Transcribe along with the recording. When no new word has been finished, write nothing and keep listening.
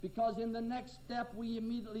Because in the next step we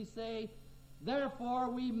immediately say, therefore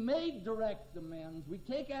we may direct amends. We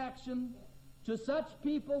take action to such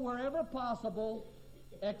people wherever possible,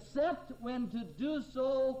 except when to do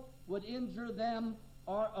so would injure them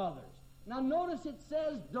or others. Now notice it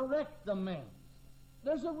says direct amends.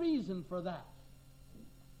 There's a reason for that.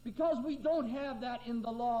 Because we don't have that in the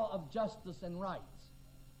law of justice and rights.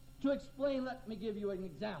 To explain, let me give you an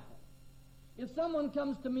example. If someone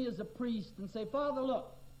comes to me as a priest and say, Father,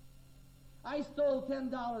 look, I stole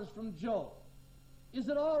 $10 from Joe. Is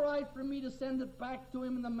it all right for me to send it back to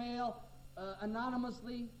him in the mail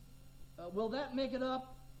anonymously? Will that make it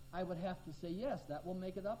up? I would have to say yes, that will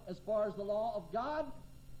make it up as far as the law of God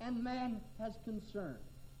and man has concern.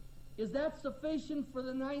 Is that sufficient for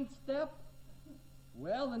the ninth step?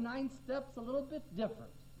 Well, the ninth step's a little bit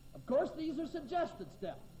different. Of course, these are suggested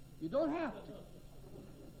steps. You don't have to.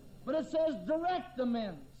 But it says direct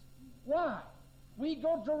amends. Why? We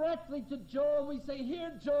go directly to Joe and we say,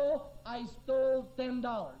 here, Joe, I stole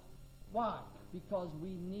 $10. Why? Because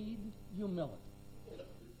we need humility.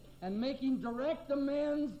 And making direct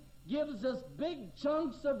amends gives us big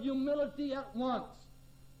chunks of humility at once.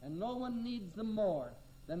 And no one needs them more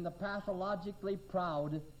than the pathologically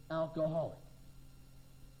proud alcoholic.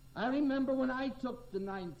 I remember when I took the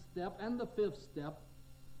ninth step and the fifth step.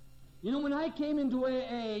 You know, when I came into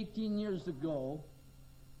AA 18 years ago,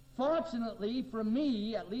 fortunately for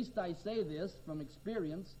me, at least I say this from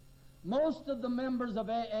experience, most of the members of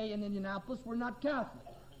AA in Indianapolis were not Catholic.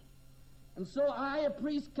 And so a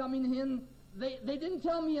priest coming in, they didn't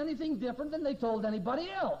tell me anything different than they told anybody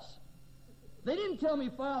else. They didn't tell me,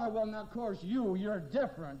 Father, well, now, of course, you're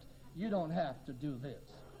different. You don't have to do this.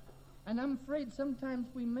 And I'm afraid sometimes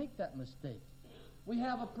we make that mistake. We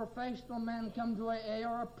have a professional man come to AA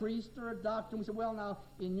or a priest or a doctor, and we say, well, now,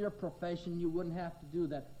 in your profession, you wouldn't have to do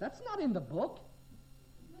that. That's not in the book.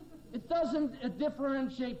 It doesn't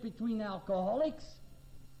differentiate between alcoholics.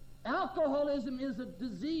 Alcoholism is a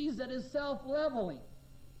disease that is self-leveling.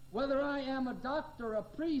 Whether I am a doctor, a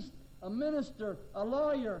priest, a minister, a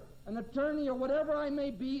lawyer, an attorney, or whatever I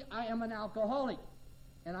may be, I am an alcoholic.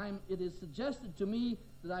 And it is suggested to me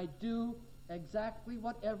that I do exactly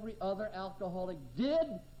what every other alcoholic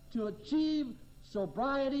did to achieve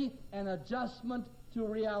sobriety and adjustment to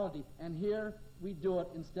reality. And here we do it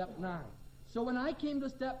in step 9. So when I came to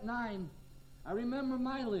step 9, I remember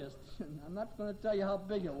my list. I'm not going to tell you how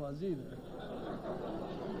big it was either.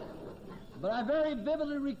 But I very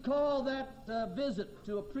vividly recall that visit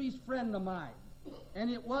to a priest friend of mine.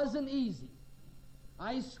 And it wasn't easy.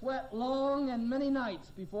 I sweat long and many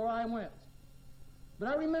nights before I went. But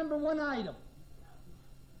I remember one item.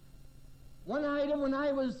 One item when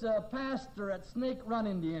I was pastor at Snake Run,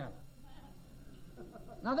 Indiana.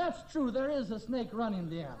 Now that's true, there is a Snake Run,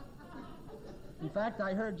 Indiana. In fact,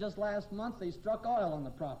 I heard just last month they struck oil on the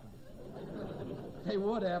property. They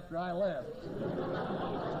would after I left.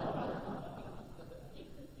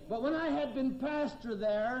 But when I had been pastor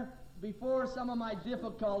there, before some of my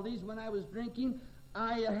difficulties, when I was drinking,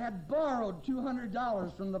 I had borrowed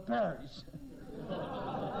 $200 from the parish.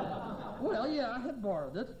 Well, yeah, I had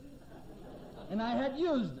borrowed it. And I had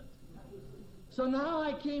used it. So now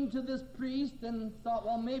I came to this priest and thought,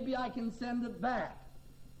 well, maybe I can send it back.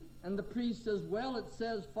 And the priest says, well, it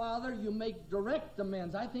says, Father, you make direct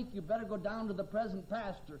amends. I think you better go down to the present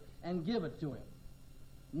pastor and give it to him.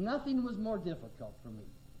 Nothing was more difficult for me.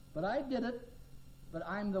 But I did it, but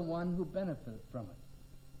I'm the one who benefited from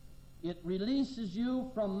it. It releases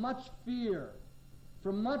you from much fear,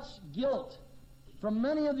 from much guilt, from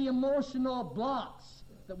many of the emotional blocks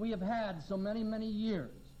that we have had so many, many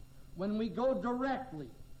years. When we go directly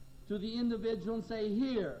to the individual and say,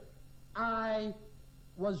 here, I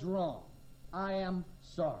was wrong. I am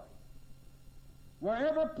sorry.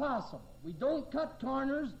 Wherever possible. We don't cut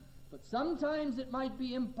corners, but sometimes it might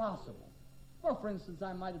be impossible. Well, for instance,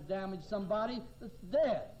 I might have damaged somebody that's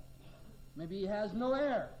dead. Maybe he has no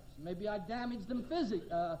heirs. Maybe I damaged them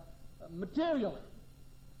materially.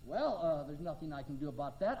 Well, there's nothing I can do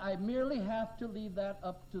about that. I merely have to leave that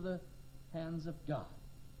up to the hands of God.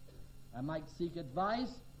 I might seek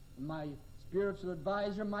advice. My spiritual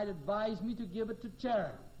advisor might advise me to give it to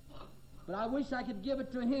charity. But I wish I could give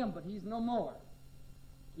it to him, but he's no more.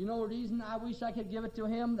 You know the reason I wish I could give it to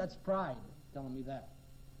him? That's pride telling me that.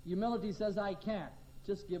 Humility says I can't.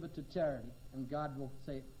 Just give it to charity, and God will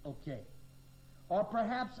say, okay. Or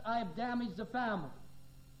perhaps I've damaged the family.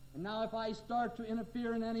 And now if I start to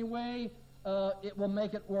interfere in any way, it will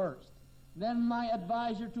make it worse. Then my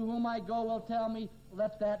advisor to whom I go will tell me,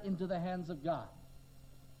 let that into the hands of God.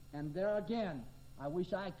 And there again, I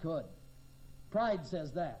wish I could. Pride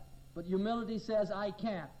says that. But humility says, I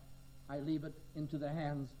can't. I leave it into the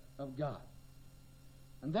hands of God.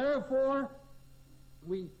 And therefore,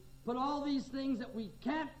 we put all these things that we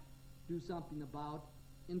can't do something about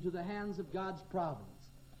into the hands of God's providence.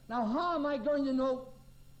 Now, how am I going to know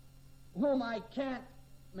whom I can't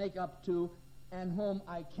make up to and whom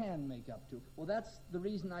I can make up to? Well, that's the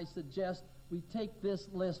reason I suggest we take this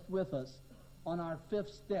list with us on our fifth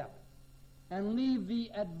step and leave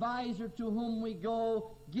the advisor to whom we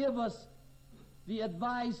go give us the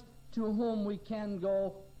advice to whom we can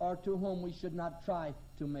go or to whom we should not try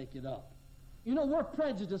to make it up. You know, we're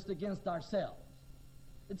prejudiced against ourselves.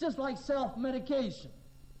 It's just like self-medication.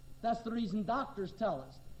 That's the reason doctors tell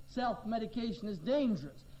us self-medication is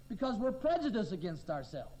dangerous, because we're prejudiced against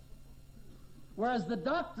ourselves. Whereas the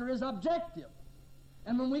doctor is objective.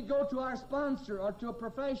 And when we go to our sponsor or to a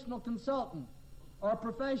professional consultant or a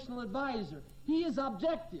professional advisor, he is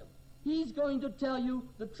objective. He's going to tell you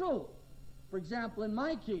the truth. For example, in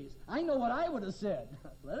my case, I know what I would have said.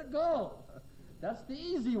 Let it go. That's the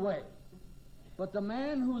easy way. But the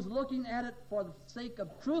man who's looking at it for the sake of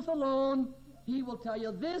truth alone, he will tell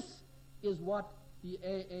you this is what the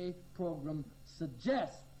AA program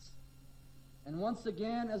suggests. And once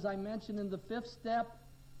again, as I mentioned in the fifth step,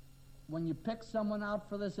 when you pick someone out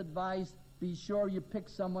for this advice, be sure you pick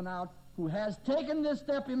someone out who has taken this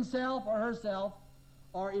step himself or herself,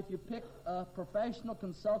 or if you pick a professional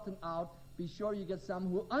consultant out, be sure you get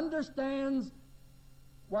someone who understands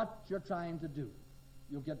what you're trying to do.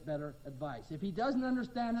 You'll get better advice. If he doesn't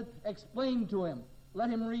understand it, explain to him. Let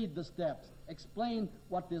him read the steps. Explain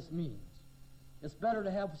what this means. It's better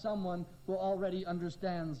to have someone who already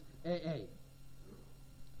understands AA.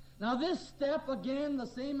 Now this step, again, the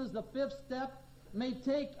same as the fifth step, may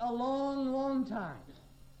take a long, long time.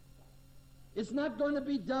 It's not going to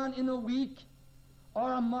be done in a week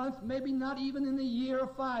or a month, maybe not even in a year or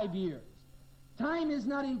 5 years. Time is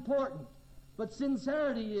not important, but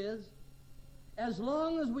sincerity is, as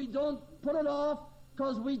long as we don't put it off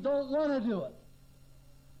because we don't want to do it.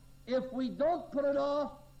 If we don't put it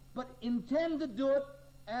off, but intend to do it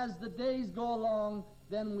as the days go along,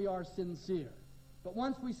 then we are sincere. But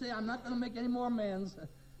once we say, I'm not going to make any more amends,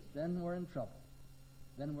 then we're in trouble.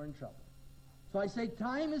 Then we're in trouble. So I say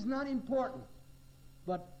time is not important,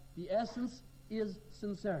 but the essence is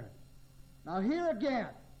sincerity. Now here again,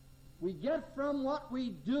 we get from what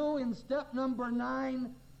we do in step number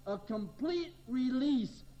 9 a complete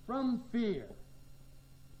release from fear.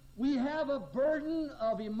 We have a burden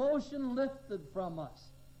of emotion lifted from us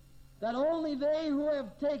that only they who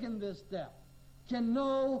have taken this step can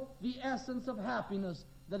know the essence of happiness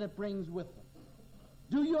that it brings with them.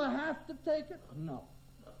 Do you have to take it? No.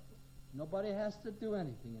 Nobody has to do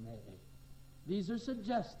anything in AA. These are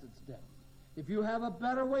suggested steps. If you have a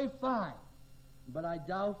better way, fine. But I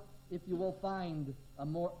doubt if you will find a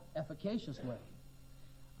more efficacious way.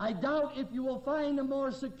 I doubt if you will find a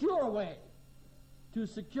more secure way to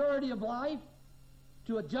security of life,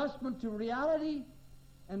 to adjustment to reality,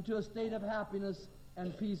 and to a state of happiness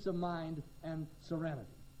and peace of mind and serenity.